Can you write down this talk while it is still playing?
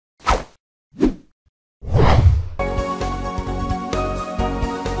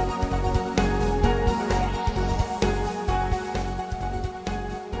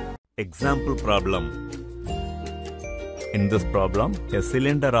Example problem. In this problem, a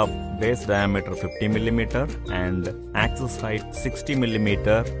cylinder of base diameter 50 mm and axis height 60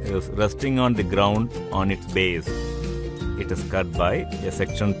 mm is resting on the ground on its base. It is cut by a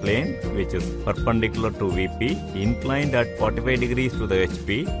section plane which is perpendicular to VP, inclined at 45 degrees to the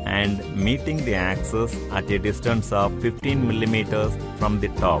HP and meeting the axis at a distance of 15 mm from the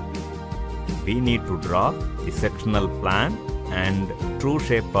top. We need to draw the sectional plan and true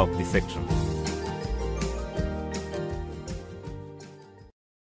shape of the section.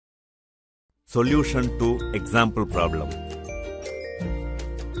 Solution to example problem.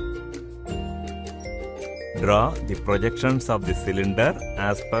 Draw the projections of the cylinder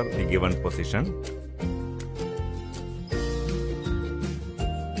as per the given position.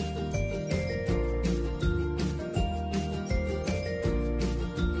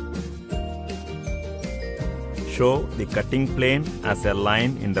 Show the cutting plane as a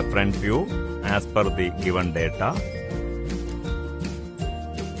line in the front view as per the given data.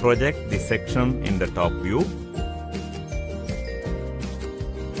 Project the section in the top view.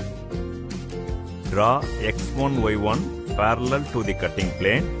 Draw x1, y1 parallel to the cutting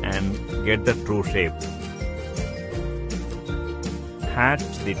plane and get the true shape. Hatch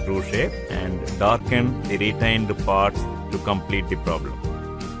the true shape and darken the retained parts to complete the problem.